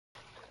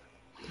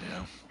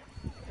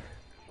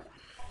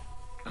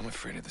I'm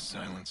afraid of the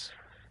silence.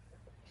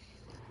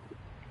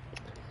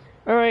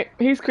 Alright,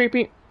 he's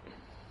creepy.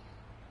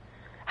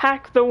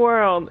 Hack the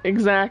world,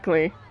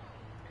 exactly.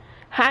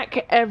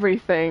 Hack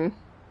everything.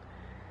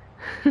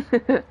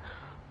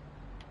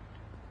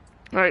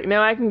 Alright,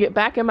 now I can get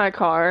back in my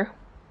car.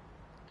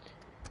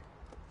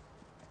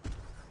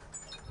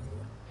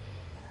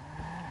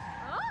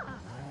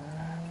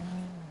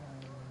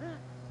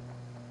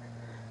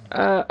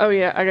 Oh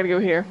yeah, I gotta go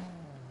here.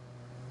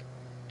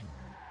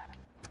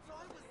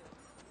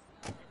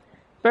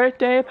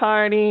 Birthday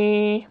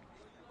party.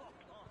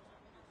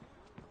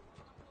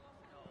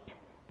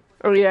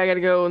 Oh yeah, I gotta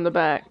go in the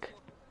back.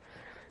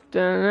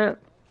 Dun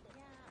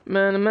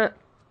Monument.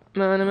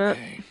 Monument.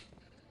 Okay.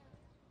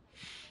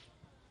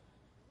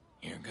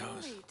 Here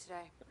goes.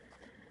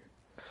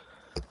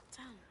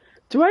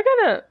 Do I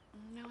got a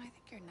No, I think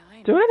you're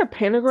 9. do I got a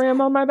pentagram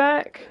on my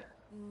back?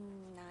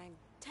 9,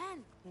 10,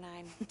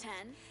 9, 10.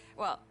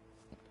 Well,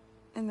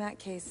 in that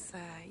case,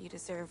 you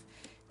deserve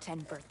 10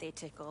 birthday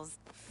tickles.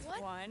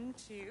 What? 1,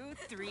 2,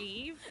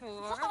 3,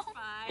 4,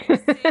 5,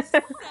 6,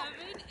 7,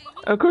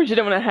 8. Of course you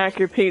don't want to hack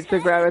your pizza,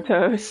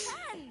 Gravitos.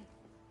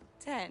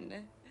 10.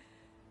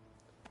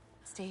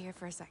 Stay here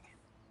for a second.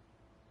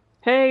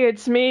 Hey,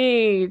 it's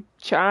me,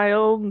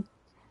 child.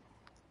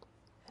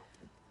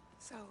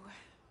 So,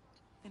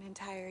 an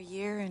entire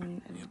year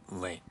and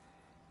Late.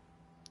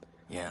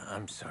 Yeah,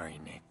 I'm sorry,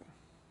 Nick.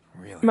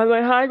 Really. By the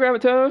way, hi,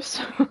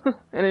 Gravitos.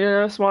 Anyone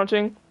else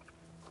watching?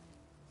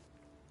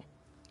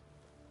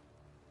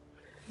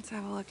 let's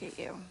have a look at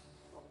you.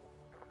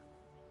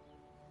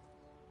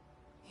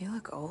 You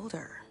look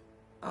older.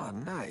 Oh,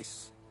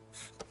 nice.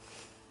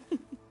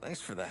 Thanks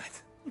for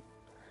that.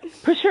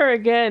 Push her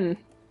again.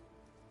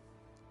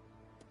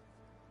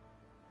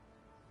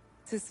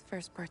 It's his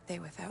first birthday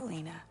without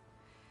Lena.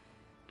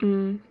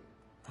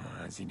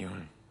 How's he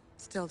doing?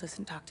 Still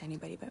doesn't talk to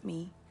anybody but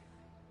me.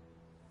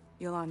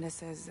 Yolanda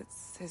says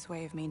it's his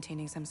way of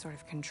maintaining some sort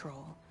of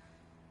control.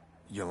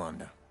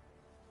 Yolanda.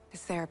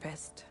 His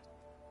therapist.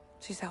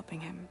 She's helping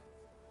him.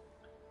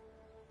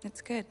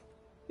 It's good.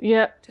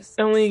 Yep, Just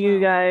only you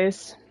slow.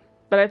 guys.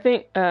 But I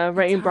think Rain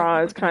hard Bra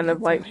is working kind of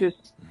on like something.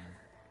 just...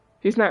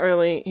 He's not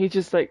really... He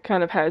just like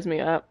kind of has me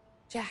up.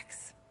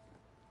 Jax.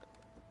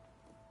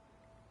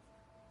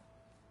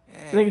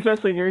 I think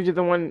especially you're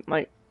the one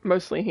like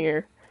mostly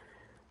here.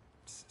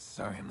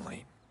 Sorry I'm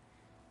late.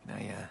 Can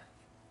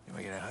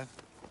I get a hug?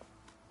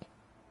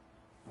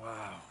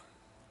 Wow.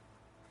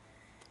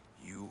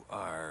 You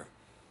are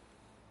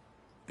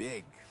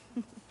big.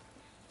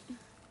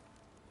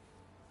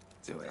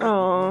 So, hey,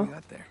 Aw. what do we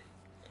got there?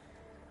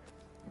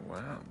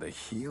 Wow, the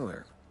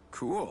healer.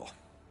 Cool.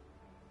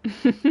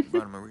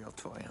 Bought him a real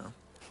toy, huh?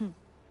 Why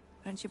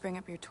don't you bring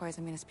up your toys?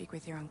 I'm going to speak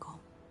with your uncle.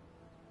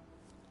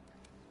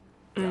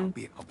 Yeah,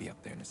 I'll be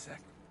up there in a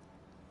sec.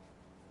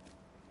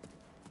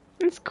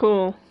 It's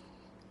cool.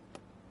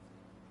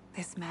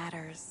 This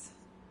matters.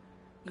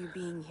 You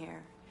being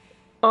here.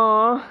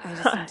 Aw. I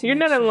just need to You're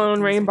make not sure alone,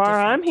 things Rain are Bar.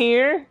 I'm different.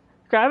 here.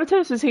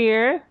 Gravitos is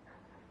here.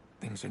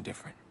 Things are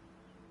different.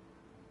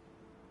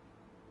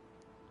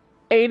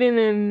 Aiden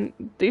and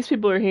these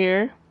people are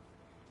here.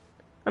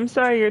 I'm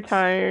sorry you're Jax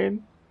tired.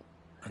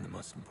 are the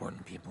most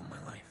important people in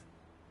my life.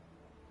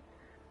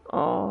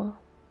 Aw.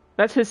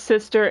 That's his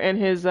sister and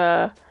his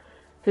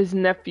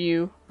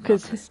nephew. I'm not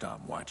Cause gonna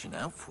stop watching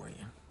out for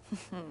you.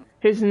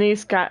 his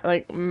niece got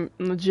like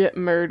legit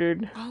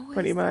murdered. Always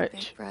Pretty the much.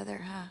 big brother,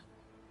 huh?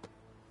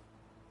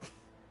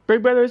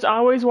 Big Brother's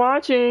always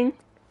watching.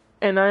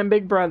 And I'm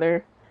Big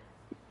Brother.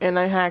 And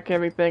I hack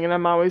everything and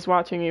I'm always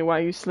watching you while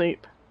you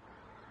sleep.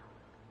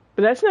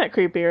 But that's not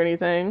creepy or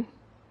anything.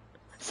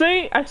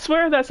 See? I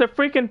swear that's a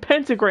freaking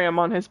pentagram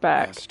on his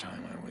back. Last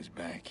time I was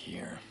back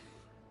here,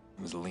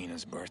 it was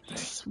Lena's birthday. I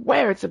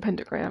swear it's a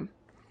pentagram.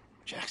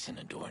 Jackson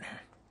adored her.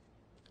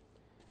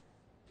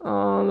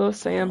 Oh, those We all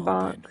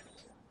sandbox. did.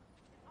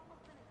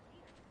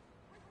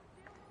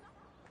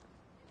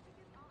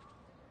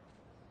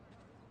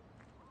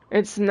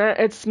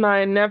 It's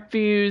my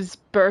nephew's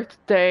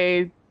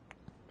birthday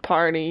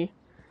party.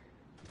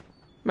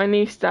 My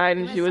niece died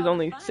and You she was missed all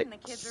the only fun. 6. The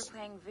kids were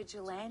playing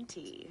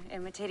vigilante,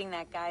 imitating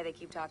that guy they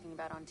keep talking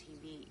about on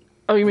TV.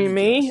 Oh, you Let mean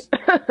me?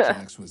 guess.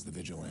 Jax was the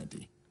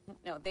vigilante.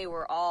 No, they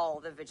were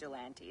all the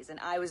vigilantes, and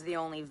I was the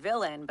only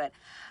villain, but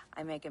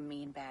I make a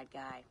mean bad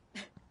guy.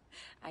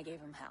 I gave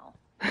him hell.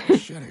 You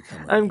should have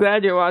come I'm early.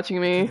 glad you're watching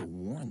Could me. have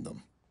warned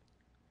them.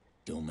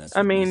 Don't mess I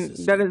with my mean,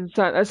 sister.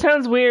 that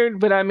sounds weird,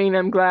 but I mean,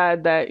 I'm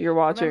glad that you're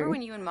Remember watching.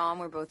 when you and Mom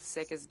were both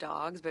sick as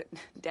dogs, but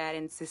Dad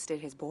insisted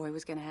his boy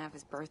was gonna have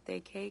his birthday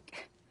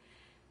cake?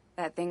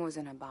 That thing was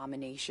an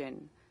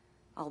abomination.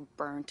 All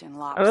burnt and I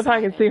lopsided. love how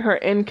I can see her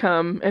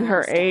income and That her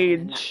was Dad in a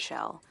age.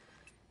 nutshell.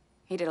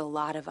 He did a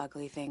lot of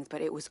ugly things,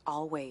 but it was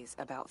always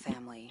about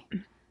family. I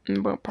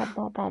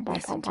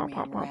Listen to me,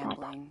 I'm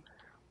rambling.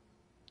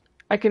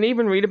 can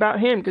even read about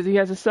him because he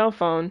has a cell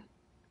phone.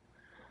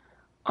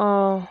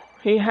 Oh,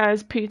 he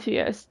has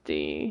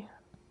PTSD.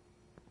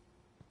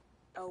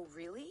 Oh,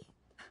 really?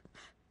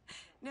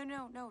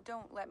 No,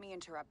 don't let me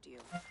interrupt you.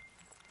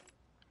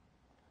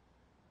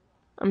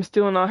 I'm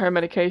stealing all her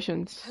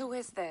medications. Who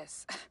is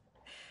this?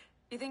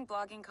 You think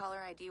blogging caller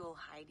ID will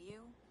hide you?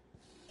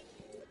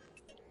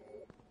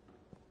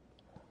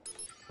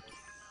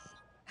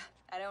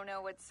 I don't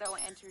know what's so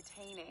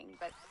entertaining,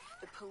 but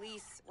the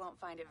police won't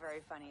find it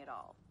very funny at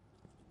all.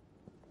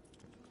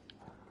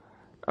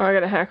 Oh, I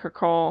gotta hack her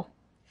call.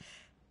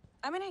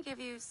 I'm gonna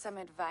give you some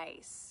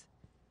advice.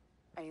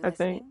 Are you I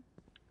listening? think.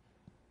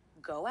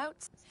 Go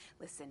out.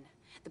 Listen,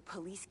 the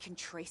police can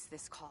trace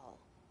this call.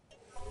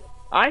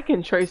 I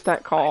can trace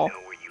that call. I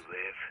know where you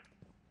live.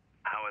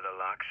 How are the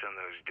locks on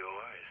those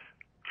doors?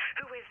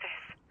 Who is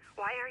this?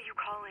 Why are you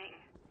calling?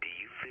 Do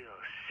you feel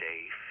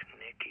safe,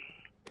 Nikki?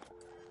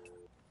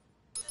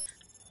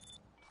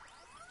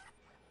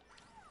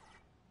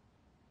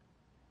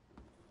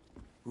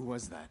 Who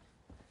was that?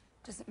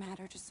 Doesn't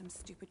matter, just some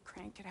stupid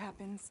crank. It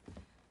happens.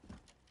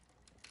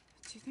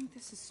 Do you think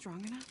this is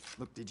strong enough?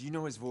 Look, did you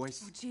know his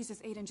voice? Oh, Jesus,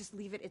 Aiden, just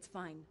leave it. It's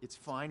fine. It's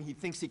fine. He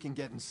thinks he can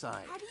get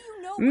inside. How do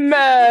you know? You're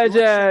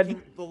Murdered.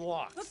 checking the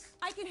locks. Look,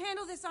 I can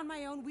handle this on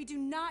my own. We do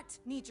not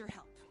need your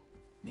help.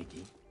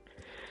 Nikki,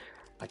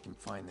 I can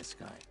find this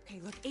guy. Okay,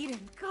 look, Aiden,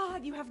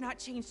 God, you have not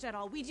changed at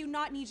all. We do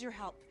not need your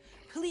help.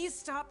 Please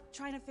stop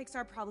trying to fix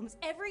our problems.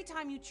 Every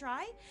time you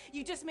try,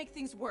 you just make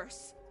things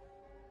worse.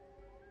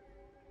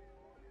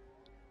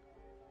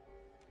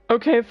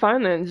 Okay,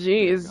 fine then.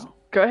 Jeez. Go.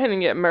 Go ahead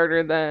and get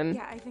murdered then.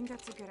 Yeah, I think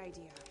that's a good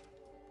idea.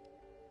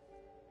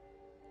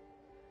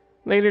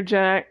 Later,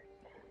 Jack.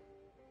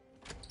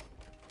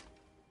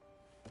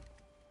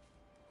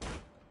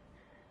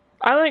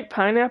 I like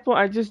pineapple,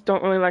 I just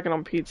don't really like it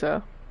on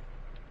pizza.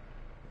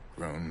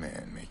 Grown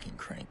man making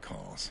crank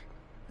calls.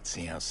 Let's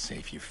see how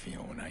safe you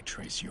feel when I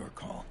trace your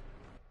call.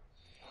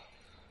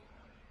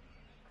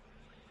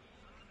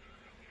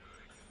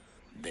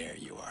 There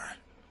you are.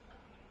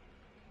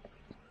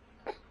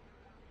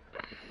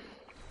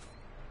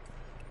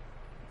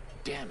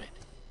 Damn it.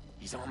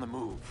 He's on the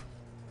move.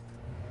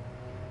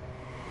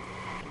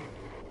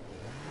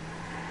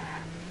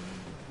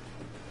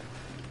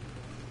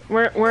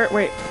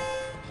 Wait.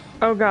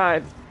 Oh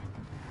god.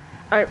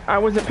 I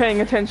wasn't paying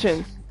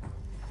attention.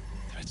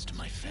 Threats to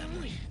my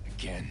family.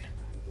 Again.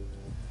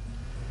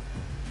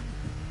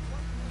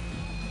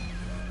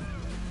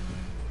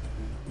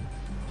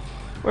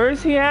 Where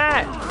is he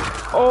at?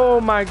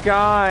 Oh my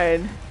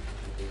god.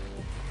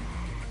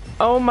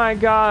 Oh my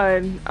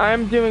god.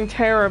 I'm doing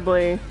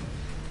terribly.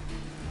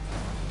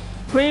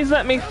 Please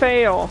let me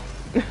fail.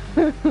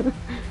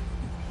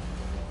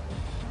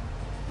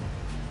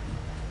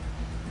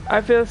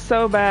 I feel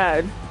so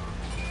bad.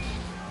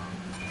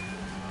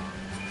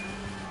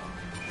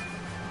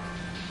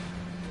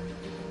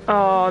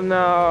 Oh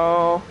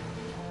no.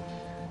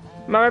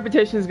 My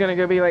reputation is gonna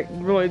go be like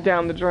really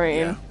down the drain.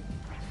 Yeah.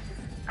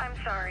 I'm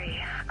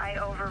sorry. I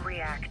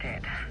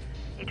overreacted.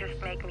 You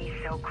just make me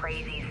so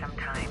crazy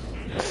sometimes.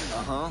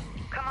 Uh-huh.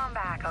 Come on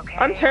back, okay?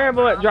 I'm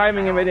terrible at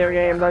driving in video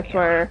games, I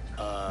swear.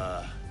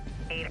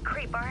 A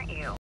creep, aren't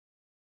you?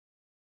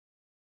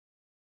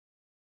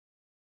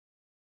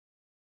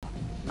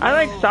 I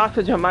like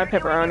sausage on my You're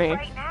doing it pepperoni.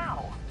 right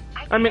now.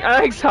 I mean, I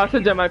like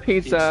sausage on my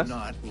pizza. It's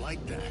not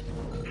like that.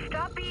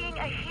 Stop being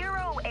a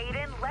hero,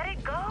 Aiden. Let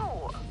it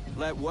go.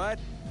 Let what?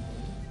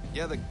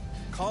 Yeah, the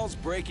call's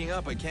breaking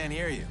up. I can't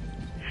hear you.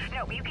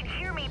 No, you can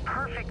hear me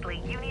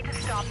perfectly. You need to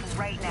stop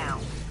right now.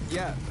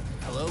 Yeah.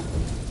 Hello?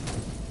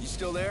 You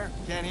still there?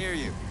 Can't hear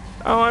you.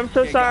 Oh, I'm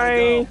so Okay, gotta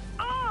sorry. go.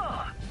 Ugh!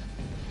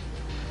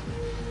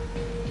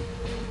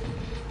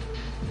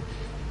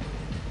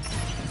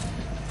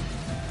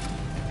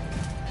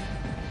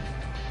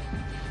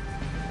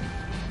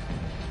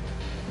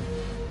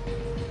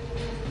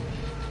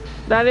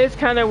 That is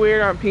kind of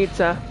weird on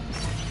pizza.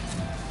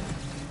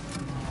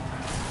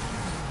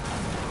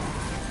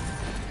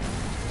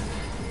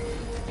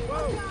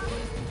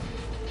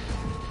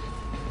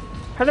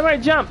 How do I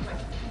jump?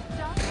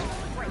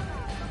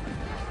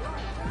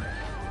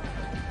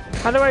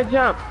 How do I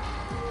jump?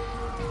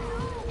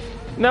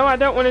 No, I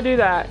don't want to do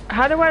that.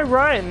 How do I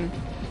run?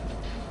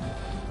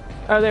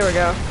 Oh, there we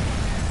go.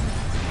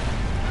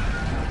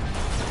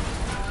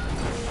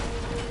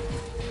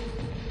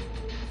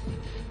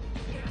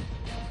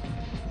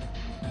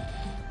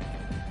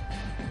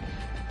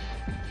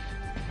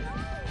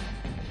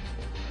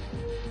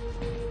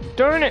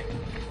 Darn it.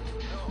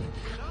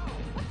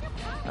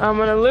 I'm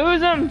gonna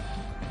lose him.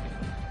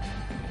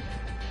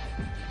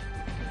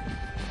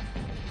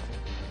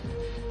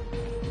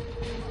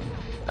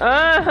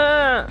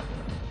 Uh-huh.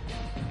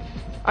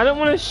 I don't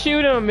want to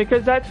shoot him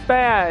because that's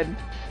bad.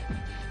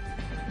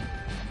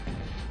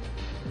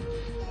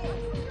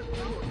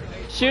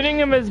 Shooting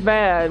him is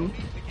bad.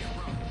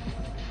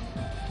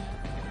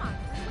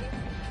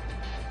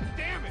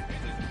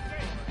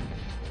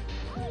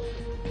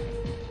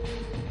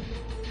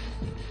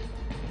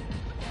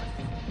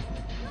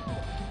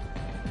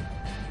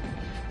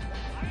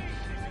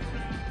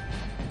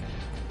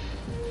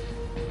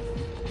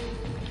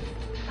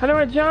 How do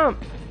I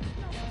jump?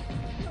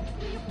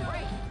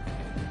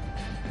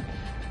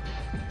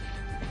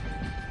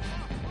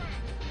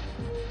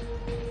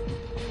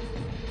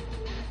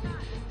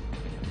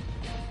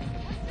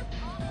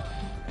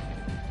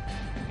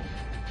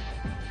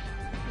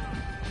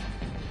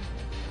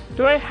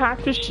 Do I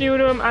have to shoot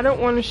him? I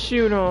don't want to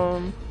shoot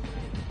him.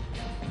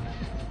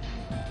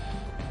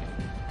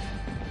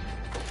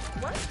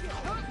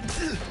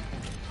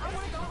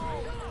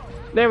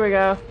 There we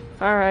go.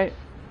 Alright.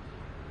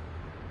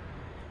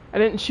 I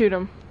didn't shoot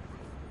him.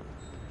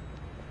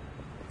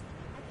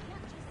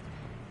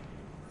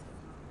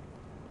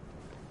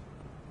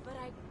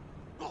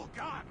 Oh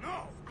God,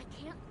 no! I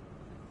can't.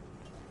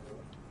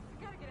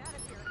 I gotta get out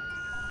of here.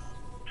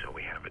 So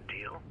we have a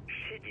deal?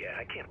 Shit, yeah,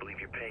 I can't believe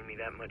you're paying me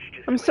that much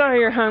just I'm sorry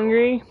you're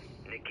hungry.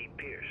 Nikki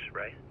Pierce,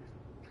 right?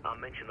 I'll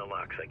mention the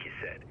locks like you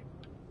said.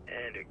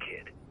 And her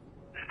kid.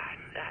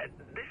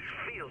 This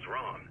feels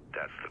wrong.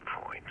 That's the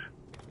point.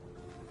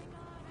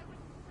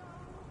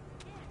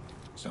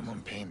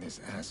 Someone paid this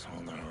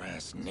asshole to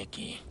harass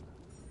Nikki.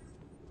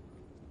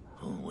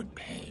 Who would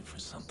pay for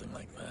something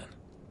like that?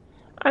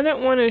 I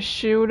didn't want to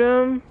shoot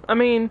him. I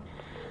mean,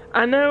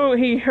 I know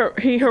he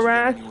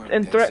harassed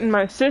and threatened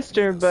my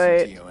sister,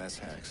 but CTOS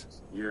hacks.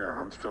 Yeah,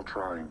 I'm still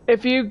trying.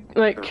 if you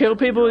like kill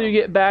people, you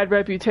get bad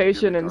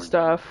reputation and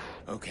stuff,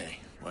 Okay.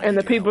 Well, and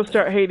the I need your people help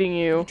start then. hating Can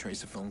you. you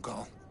trace a phone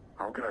call?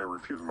 How can I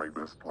refuse my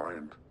best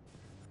client?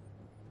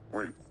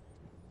 Wait,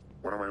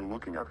 what am I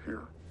looking at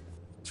here?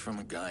 It's from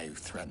a guy who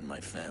threatened my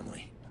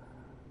family.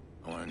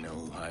 I want to know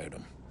who hired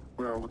him.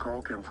 Well, the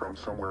call came from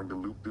somewhere in the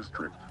Loop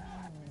District.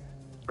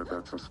 But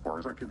that's as far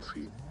as I can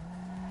see.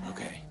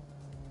 Okay.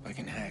 If I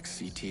can hack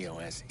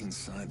CTOS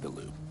inside the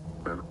loop,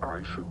 Then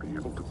I should be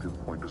able to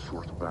pinpoint the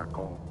source of that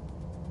call.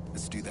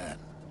 let's do that.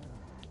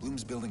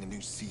 Bloom's building a new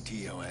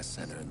CTOS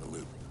center in the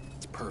loop.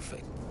 It's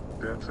perfect.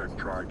 DedSec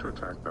tried to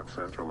attack that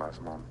center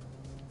last month.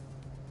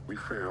 We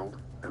failed,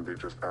 and they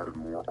just added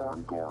more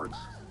armed guards.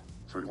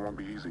 So it won't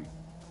be easy.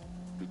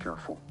 Be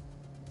careful.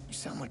 You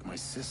sound like my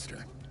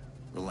sister.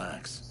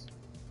 Relax.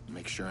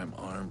 Make sure I'm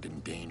armed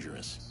and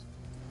dangerous.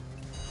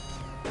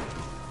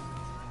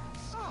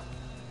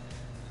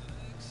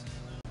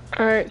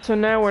 Alright, so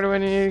now where do we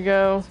need to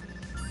go?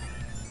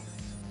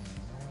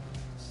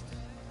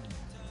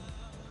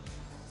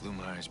 Bloom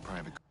hires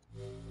private.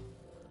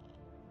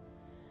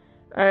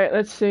 Alright,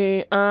 let's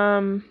see.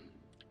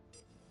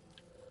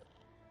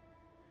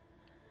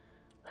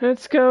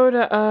 Let's go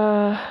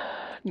to,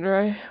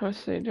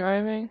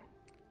 driving.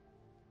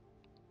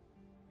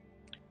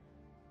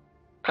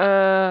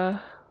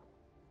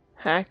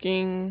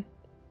 Hacking.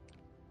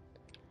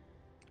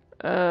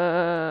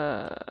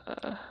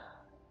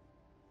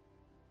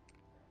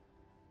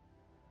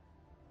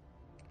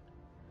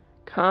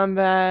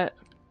 Combat.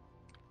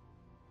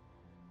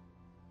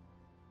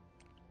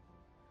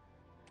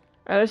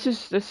 Let's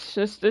just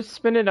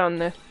spin it on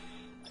this.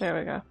 There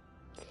we go.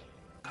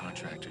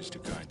 Contractors to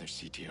guard their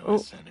CTOS Oh.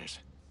 centers.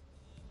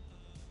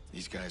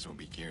 These guys will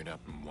be geared up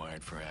and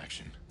wired for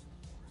action.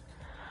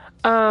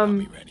 I'll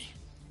be ready.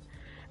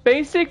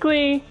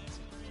 Basically,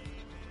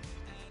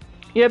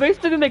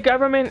 the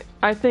government,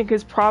 I think,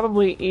 is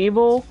probably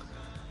evil.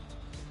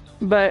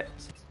 But,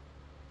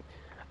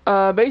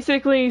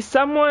 basically,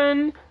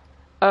 someone,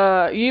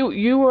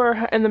 you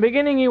were, in the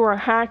beginning, you were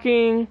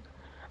hacking,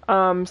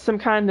 some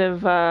kind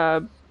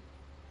of,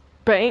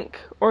 bank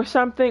or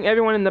something,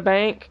 everyone in the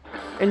bank,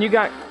 and you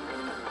got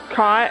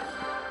caught.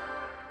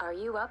 Are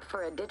you up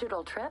for a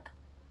digital trip?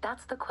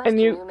 That's the question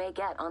you- you may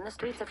get on the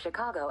streets of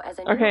Chicago as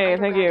a Okay, new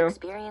thank underground you.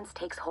 experience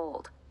takes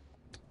hold.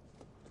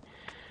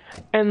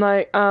 And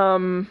like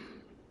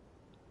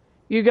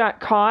you got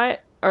caught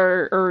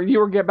or you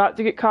were about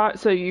to get caught,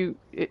 so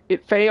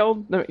it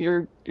failed.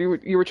 You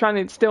were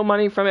trying to steal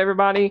money from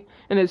everybody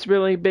in this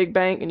really big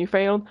bank and you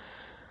failed.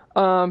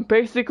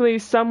 Basically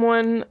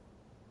some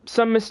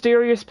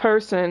mysterious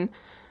person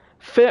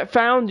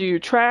found you,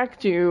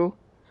 tracked you,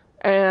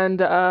 and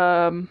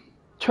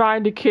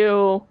tried to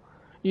kill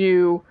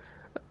you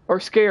or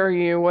scare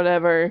you,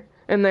 whatever,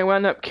 and they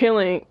wound up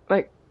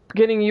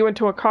getting you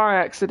into a car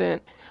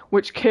accident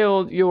which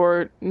killed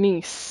your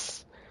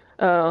niece,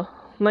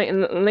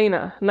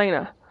 Lena.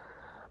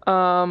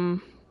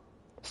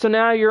 So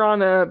now you're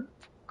on a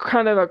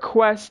kind of a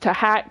quest to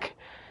hack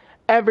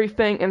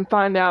everything and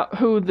find out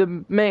who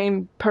the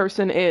main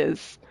person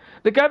is.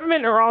 The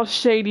government are all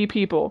shady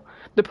people.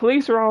 The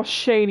police are all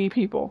shady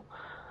people.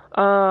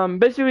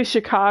 Basically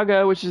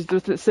Chicago, which is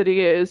the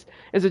city is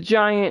a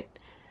giant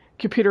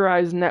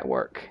computerized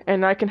network.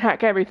 And I can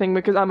hack everything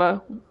because I'm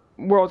a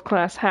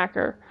world-class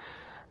hacker.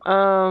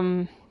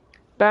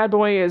 Bad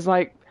Boy is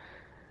like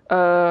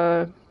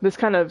this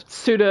kind of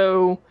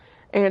pseudo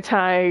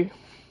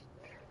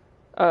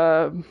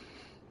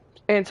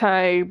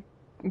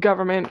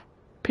anti-government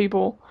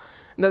people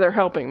that are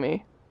helping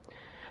me.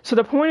 So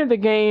the point of the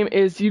game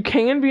is you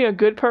can be a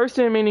good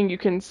person, meaning you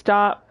can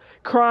stop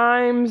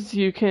crimes,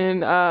 you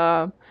can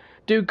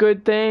do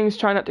good things,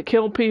 try not to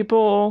kill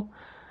people,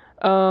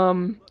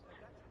 and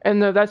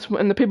that's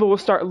when the people will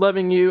start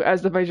loving you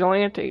as the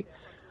vigilante.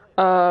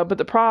 But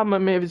the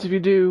problem is if you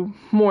do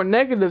more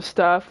negative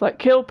stuff, like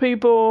kill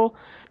people,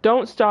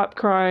 don't stop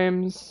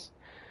crimes,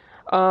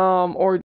 or